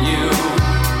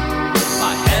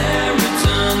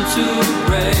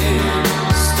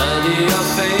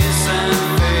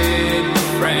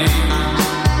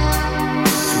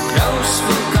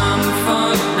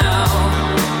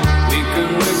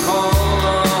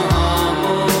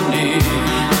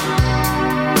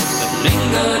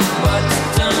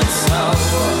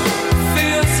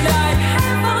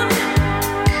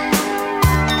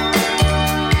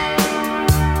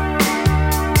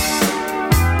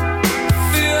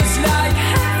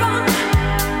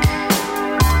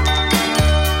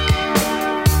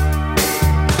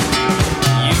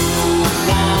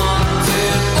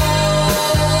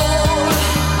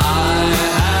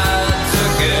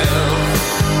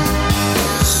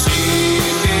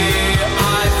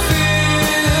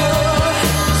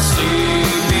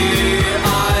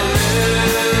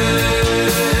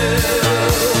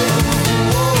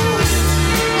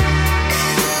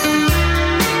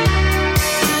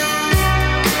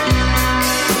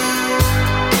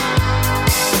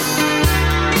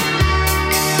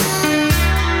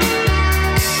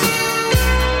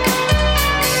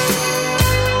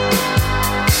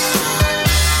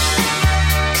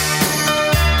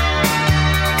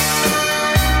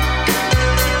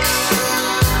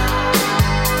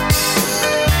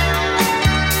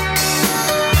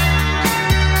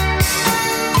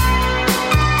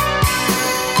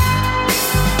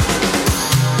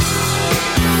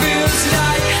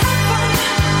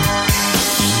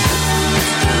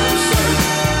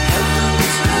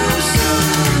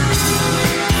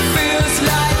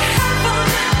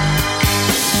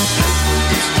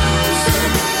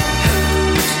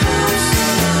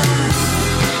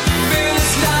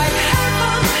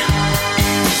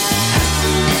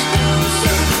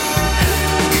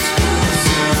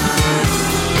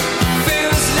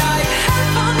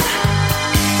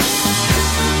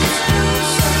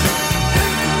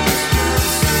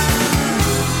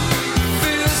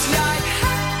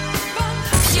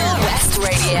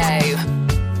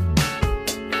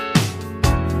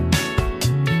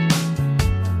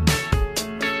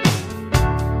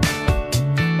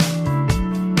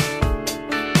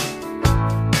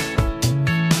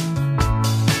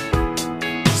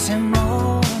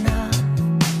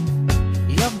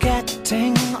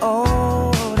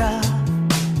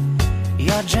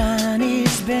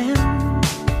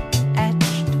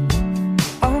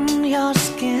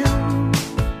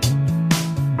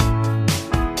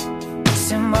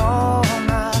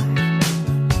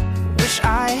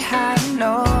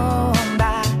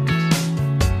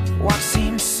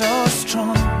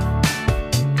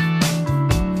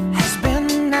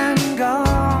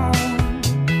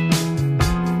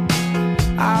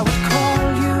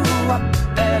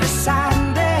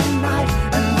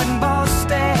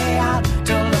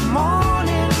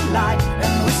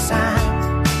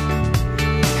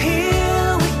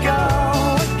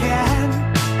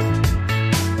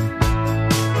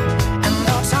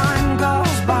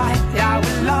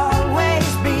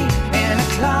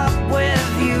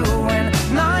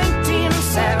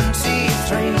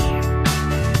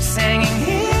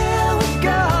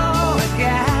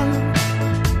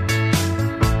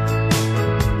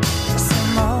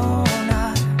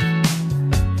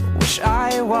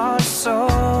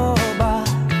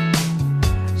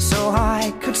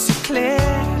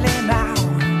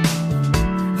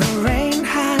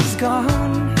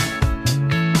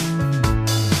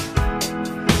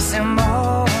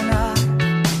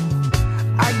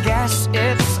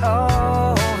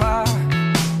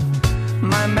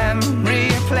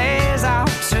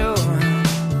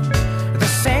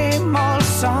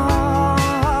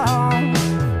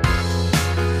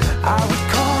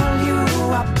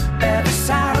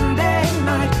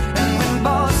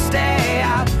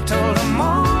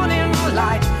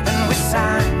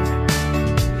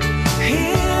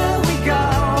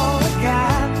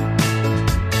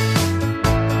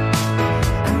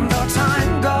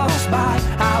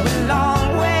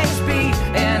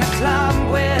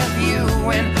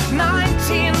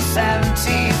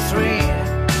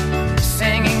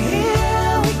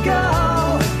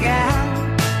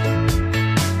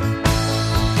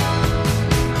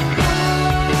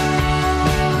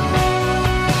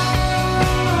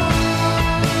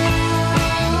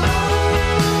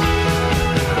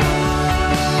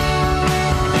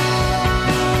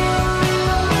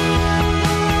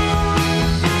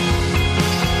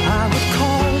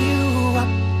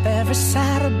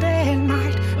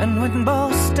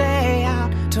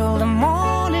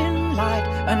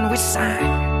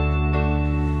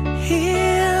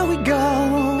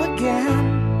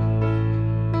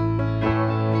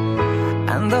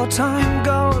And though time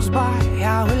goes by,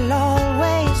 I will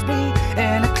always be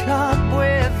in a club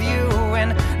with you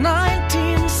in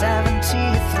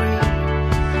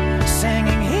 1973,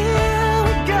 singing here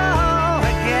we go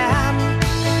again.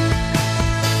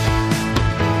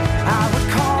 I would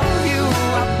call you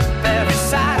up every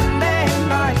Saturday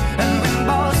night, and we'd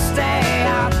both stay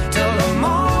out till the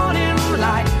morning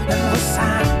light, and we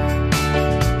sang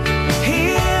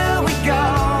here we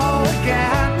go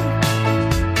again.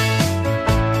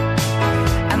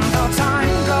 And though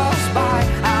time goes by,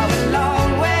 I will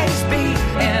always be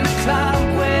in a club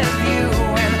with you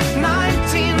in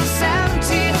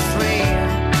 1973,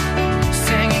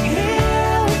 singing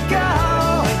here we go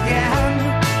again.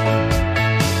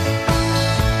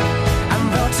 And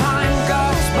though time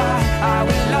goes by, I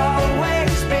will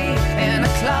always be in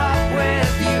a club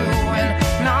with you in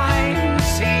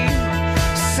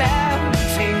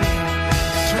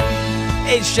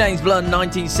 1973. It's James Blunt,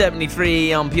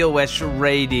 1973 on Pure West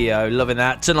Radio. Loving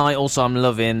that. Tonight also I'm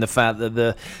loving the fact that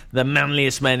the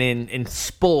manliest men in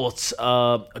sports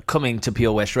are coming to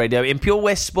Pure West Radio. In Pure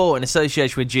West Sport, in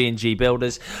association with G&G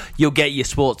Builders, you'll get your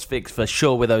sports fix for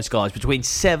sure with those guys between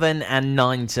 7 and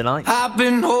 9 tonight. I've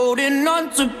been holding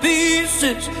on to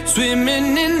pieces,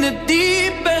 swimming in the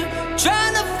deep end,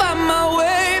 trying to find my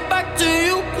way back to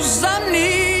you, 'cause I'm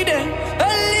needing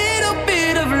a little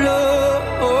bit of love.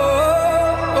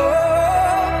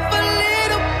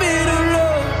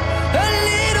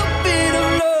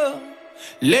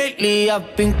 Lately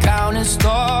I've been counting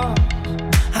stars,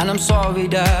 and I'm sorry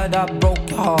that I broke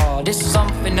your heart. It's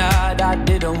something that I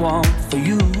didn't want for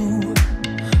you,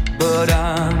 but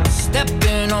I'm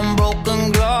stepping on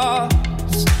broken glass,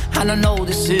 and I know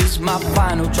this is my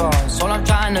final choice. All I'm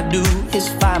trying to do is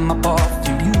find my path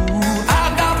to you.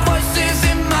 I got voices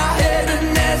in my head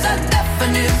and there's a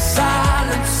definite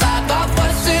silence. I got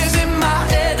voices in my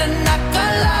head and I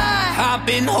can't lie. I've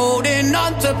been holding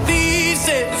on to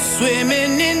pieces,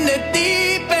 swimming in the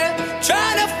deep end,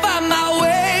 trying to find my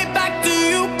way back to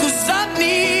you, 'cause I've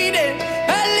needed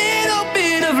a little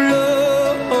bit of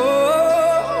love,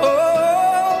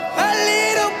 a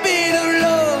little bit of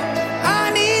love. I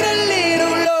need a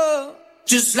little love,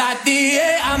 just like the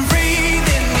air I'm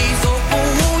breathing. These open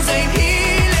wounds ain't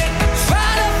healing,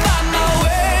 trying to find my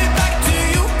way back to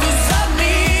you, 'cause I've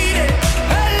needed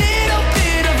a little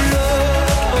bit of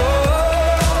love,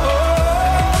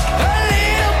 a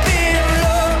little bit of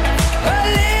love, a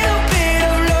little bit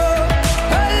of love,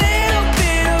 a little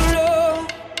bit of love.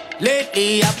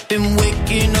 Lately I've been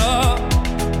waking up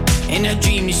in a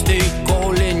dreamy state,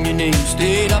 calling your name,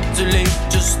 stayed up too late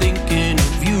just thinking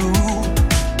of you.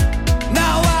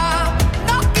 Now I'm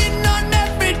knocking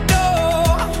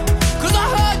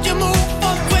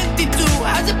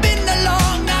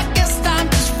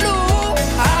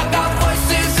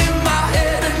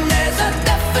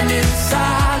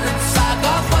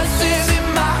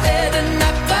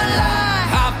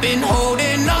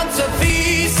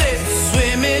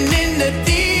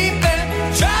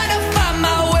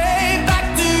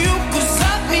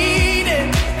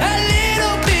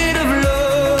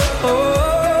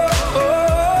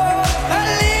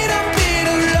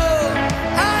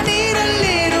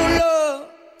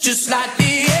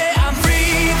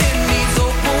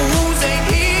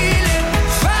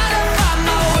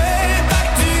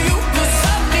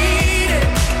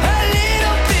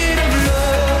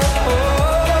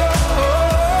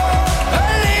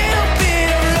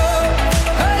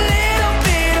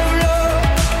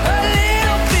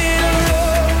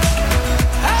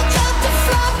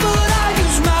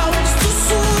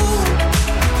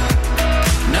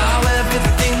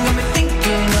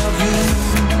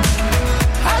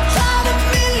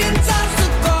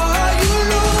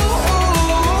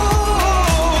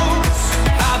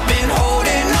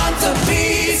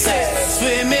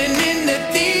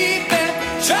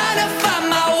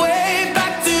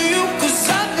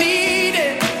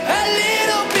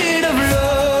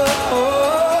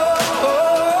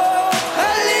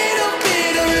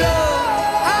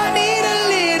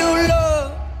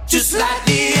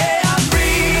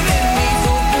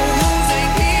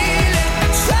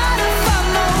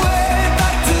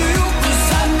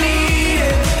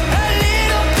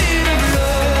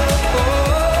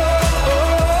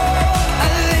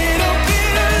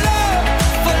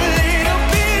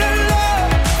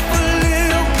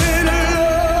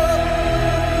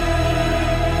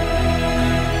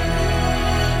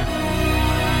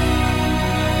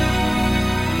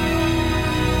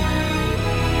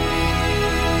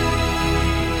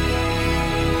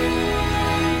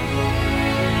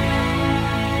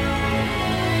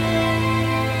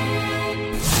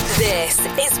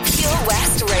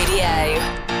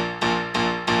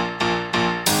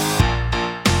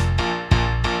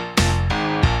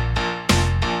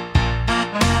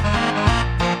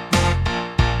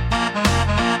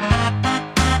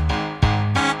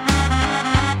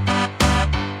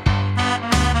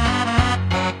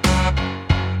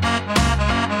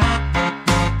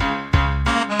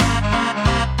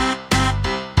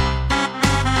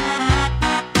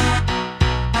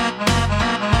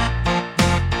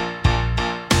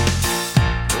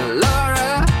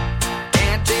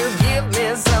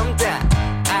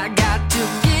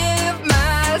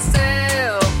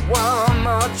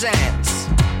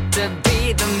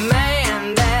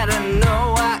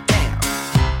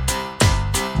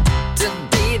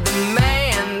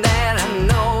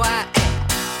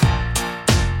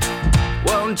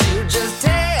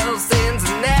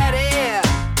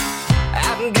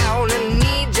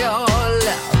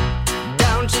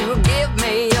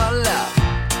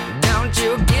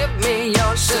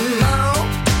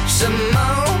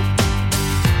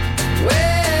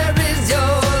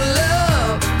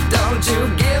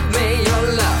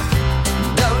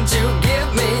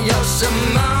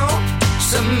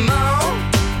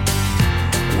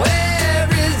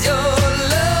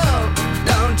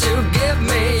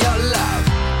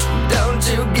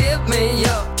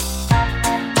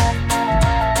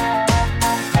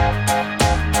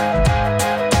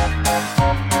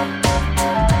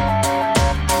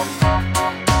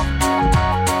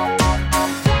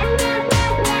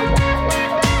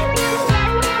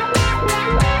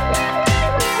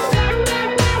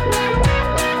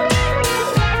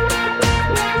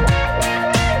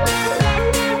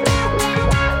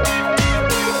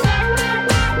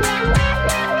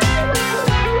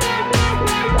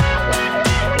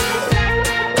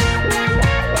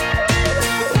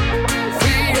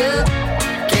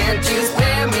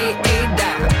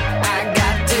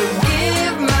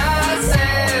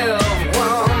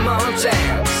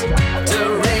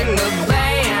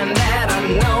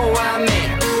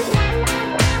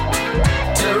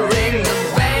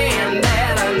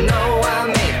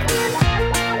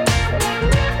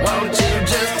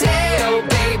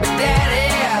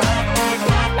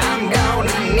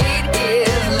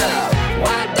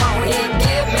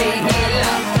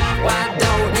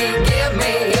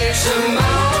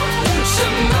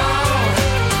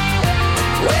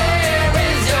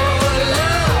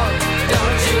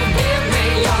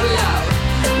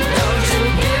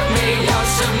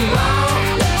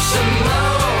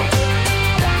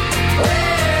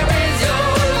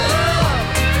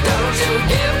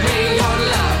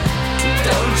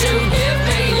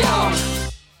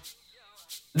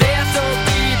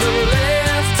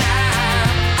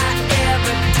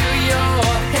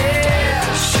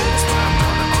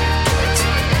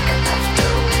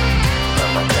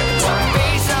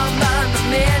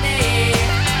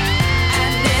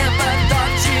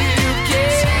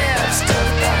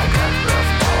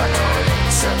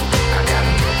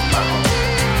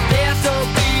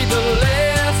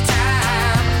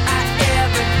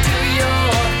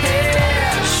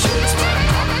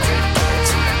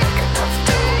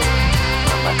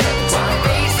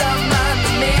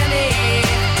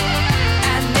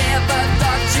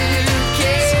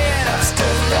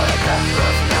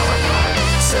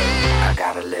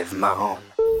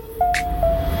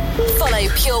Follow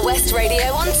Pure West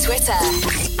Radio on Twitter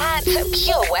at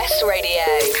Pure West Radio.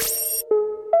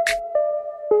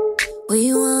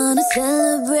 We wanna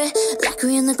celebrate like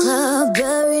we in the club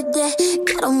every day.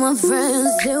 Got all my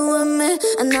friends here with me,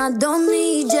 and I don't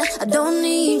need you, I don't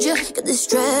need you. Got this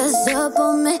stress up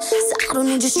on me, so I don't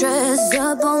need you stress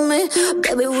up on me.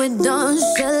 Baby, we're done,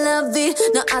 c'est la vie.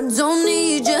 No, I don't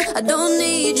need you, I don't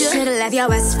need you. Should've left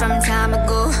your ass from time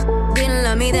ago. Didn't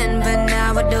love me then, but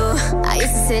now I do. I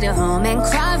used to sit at home and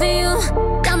cry for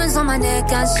you. Diamonds on my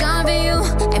neck, I shine for you.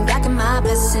 Ain't blocking my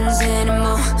blessings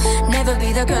anymore. Never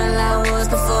be the girl I was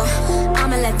before.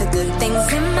 I'ma let the good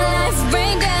things in my life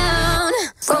rain down.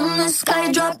 From the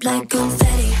sky, drop like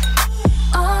confetti.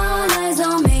 All eyes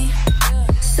on me,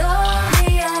 so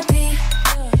VIP.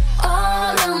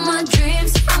 All of my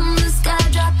dreams from the sky,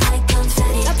 drop like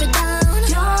confetti. Up and down,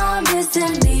 you're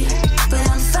missing me, but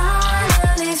I'm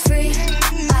finally free.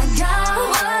 I got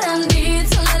what I need,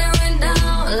 so let it rain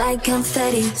down like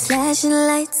confetti. Flashing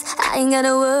lights, I ain't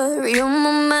gotta worry on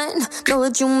my mind. Know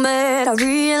what you made, I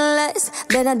realize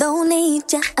that I don't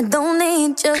need you, I don't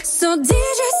need you. So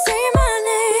DJ, say my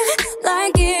name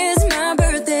like it's my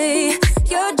birthday.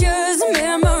 You're just a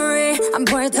memory, I'm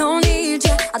boy, I don't need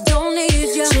you, I don't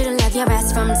need you. Should've left your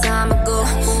ass from time ago.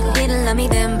 Didn't love me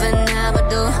then, but now I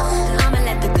do. I'ma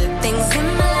let the good things in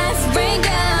my life rain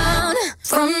down.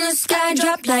 From the sky,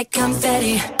 drop like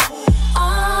confetti.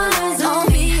 All eyes on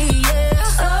me.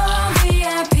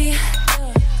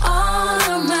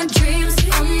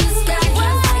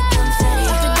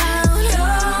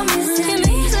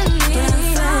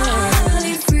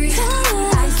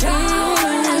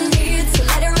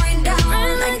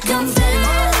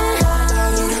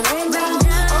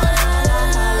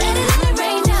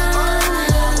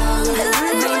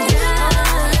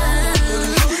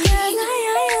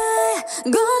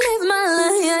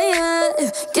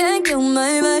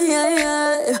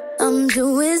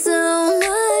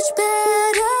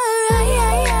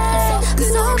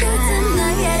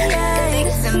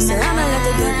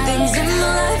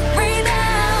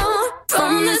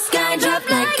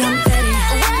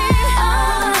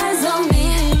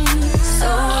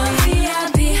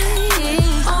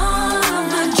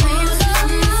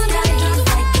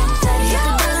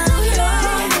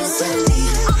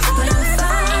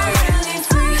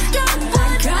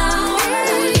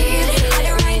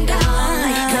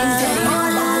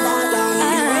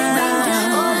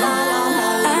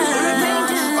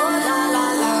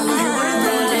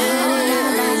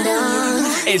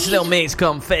 It's Little Mix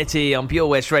Confetti on Pure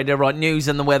West Radio. Right, news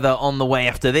and the weather on the way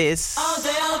after this.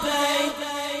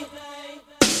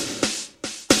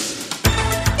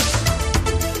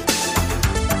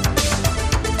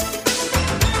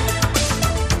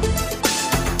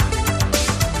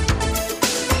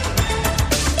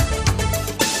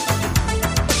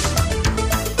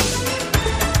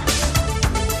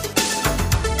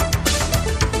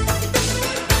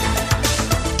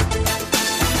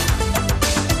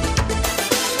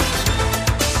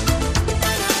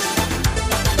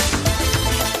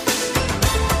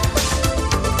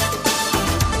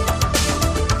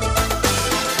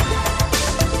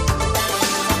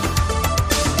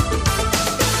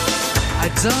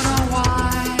 Don't know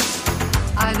why,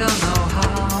 I don't know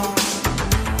how.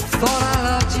 Thought I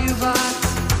loved you, but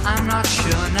I'm not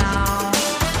sure now.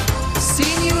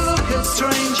 Seen you look at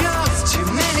strangers too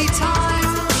many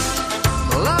times.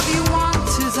 The love you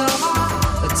want is of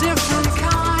a different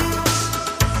kind.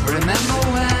 Remember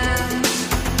when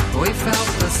we felt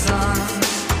the sun?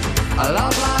 A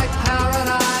love like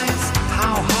paradise,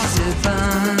 how hot it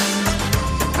burned.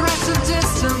 Threat of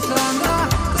distant thunder,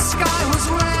 the sky was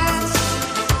red.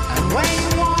 When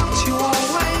you want, you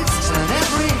always turn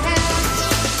every head.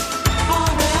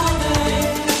 All day,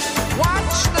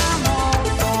 watch them all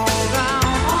fall down.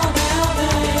 All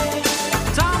day,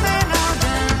 domino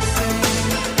dancing.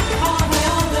 All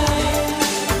day,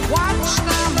 watch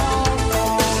them all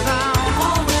fall down.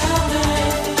 All day,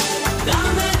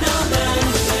 domino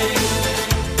dancing.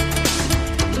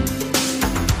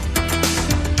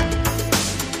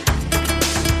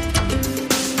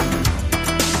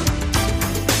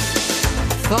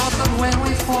 Thought that when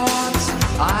we fought,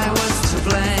 I was to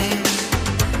blame.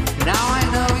 Now I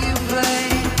know you play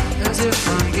a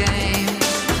different game.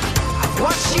 I've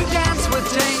watched you dance with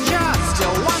danger,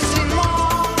 still wanting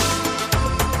more.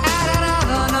 Add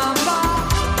another number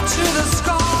to the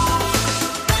score.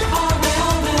 All day,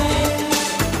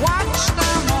 watch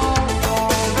them all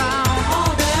fall down.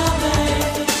 All day,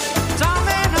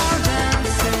 domino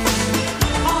dancing.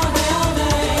 All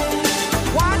day,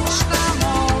 watch them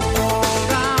all fall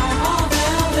down.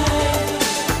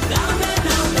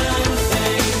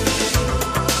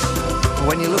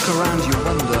 When you look around you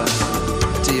wonder,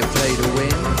 do you play to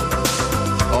win?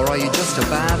 Or are you just a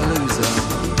bad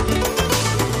loser?